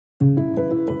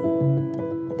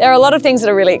There are a lot of things that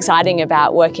are really exciting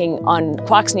about working on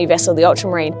Quark's new vessel, the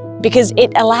Ultramarine, because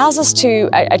it allows us to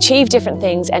achieve different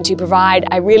things and to provide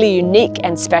a really unique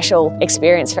and special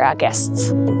experience for our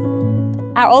guests.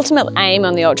 Our ultimate aim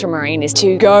on the Ultramarine is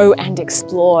to go and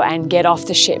explore and get off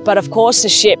the ship, but of course the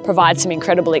ship provides some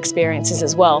incredible experiences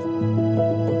as well.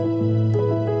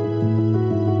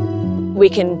 We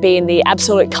can be in the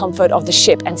absolute comfort of the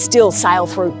ship and still sail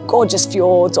through gorgeous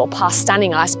fjords or past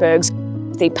stunning icebergs.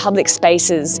 The public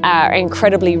spaces are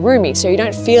incredibly roomy, so you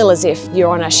don't feel as if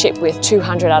you're on a ship with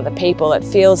 200 other people. It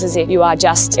feels as if you are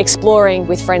just exploring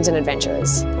with friends and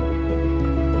adventurers.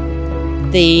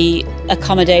 The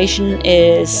accommodation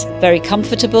is very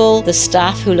comfortable. The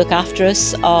staff who look after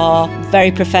us are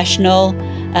very professional,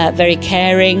 very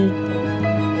caring.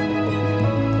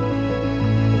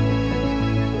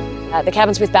 The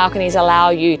cabins with balconies allow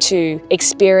you to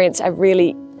experience a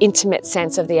really intimate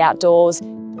sense of the outdoors.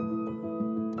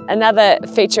 Another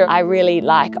feature I really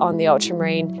like on the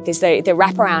Ultramarine is the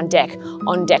wraparound deck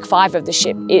on deck 5 of the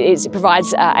ship. It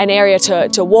provides an area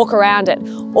to walk around at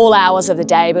all hours of the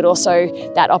day, but also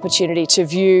that opportunity to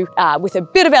view with a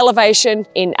bit of elevation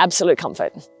in absolute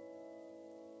comfort.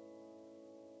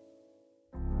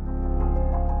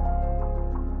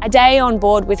 A day on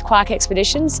board with Quark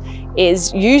Expeditions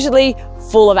is usually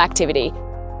full of activity.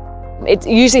 It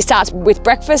usually starts with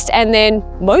breakfast and then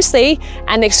mostly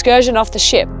an excursion off the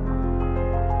ship.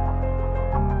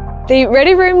 The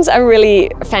ready rooms are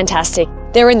really fantastic.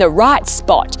 They're in the right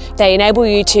spot. They enable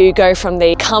you to go from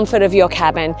the comfort of your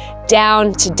cabin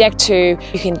down to deck 2.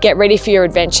 You can get ready for your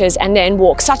adventures and then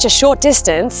walk such a short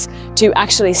distance to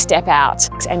actually step out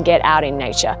and get out in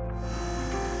nature.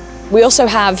 We also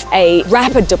have a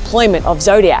rapid deployment of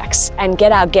Zodiacs and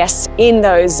get our guests in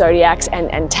those Zodiacs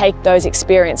and take those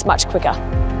experiences much quicker.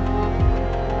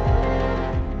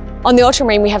 On the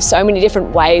Ultramarine, we have so many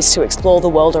different ways to explore the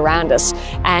world around us,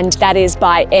 and that is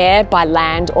by air, by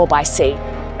land, or by sea.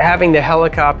 Having the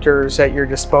helicopters at your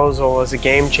disposal is a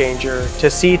game changer. To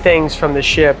see things from the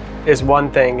ship is one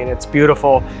thing, and it's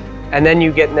beautiful. And then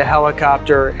you get in the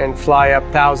helicopter and fly up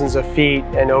thousands of feet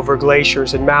and over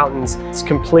glaciers and mountains. It's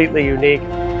completely unique.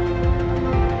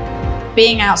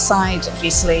 Being outside,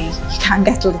 obviously, you can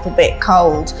get a little bit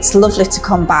cold. It's lovely to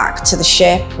come back to the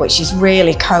ship, which is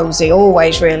really cosy,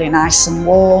 always really nice and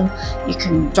warm. You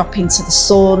can drop into the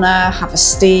sauna, have a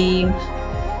steam,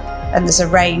 and there's a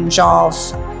range of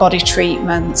body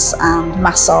treatments and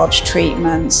massage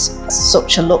treatments. It's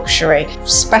such a luxury,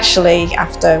 especially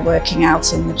after working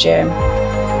out in the gym.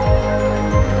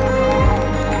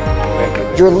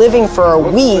 You're living for a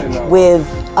week with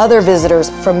other visitors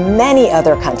from many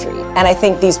other countries. And I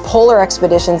think these polar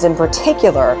expeditions in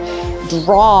particular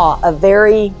draw a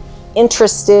very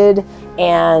interested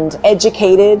and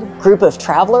educated group of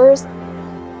travelers.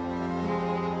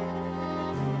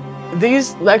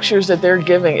 These lectures that they're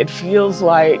giving, it feels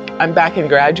like I'm back in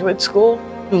graduate school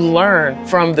to learn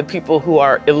from the people who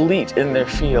are elite in their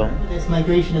field. This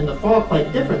migration in the fall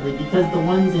quite differently because the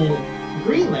ones in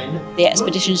Greenland. The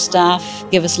expedition staff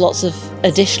give us lots of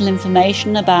additional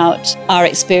information about our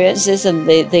experiences and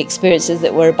the experiences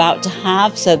that we're about to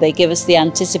have, so they give us the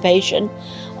anticipation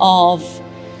of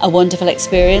a wonderful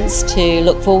experience to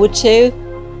look forward to.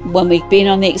 When we've been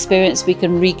on the experience, we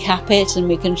can recap it and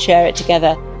we can share it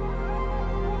together.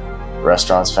 The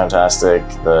restaurant's fantastic,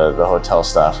 the hotel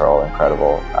staff are all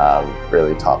incredible,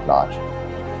 really top notch.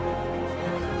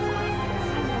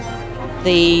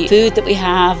 The food that we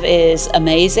have is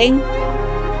amazing.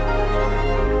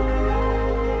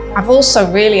 I've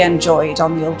also really enjoyed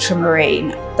on the Ultramarine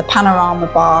the panorama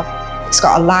bar. It's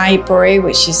got a library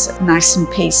which is nice and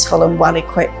peaceful and well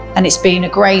equipped, and it's been a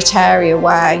great area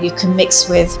where you can mix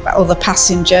with other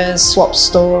passengers, swap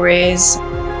stories.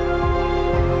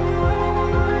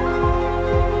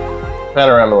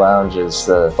 Panorama Lounge is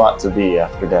the spot to be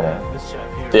after dinner.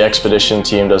 The expedition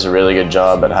team does a really good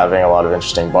job at having a lot of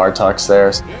interesting bar talks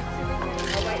there.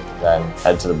 Then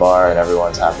head to the bar and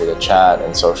everyone's happy to chat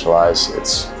and socialize.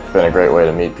 It's been a great way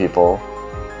to meet people.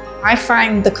 I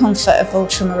find the comfort of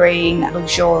Ultramarine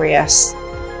luxurious.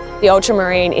 The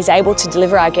Ultramarine is able to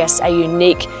deliver our guests a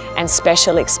unique and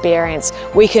special experience.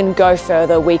 We can go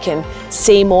further, we can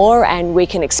see more, and we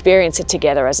can experience it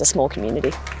together as a small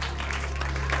community.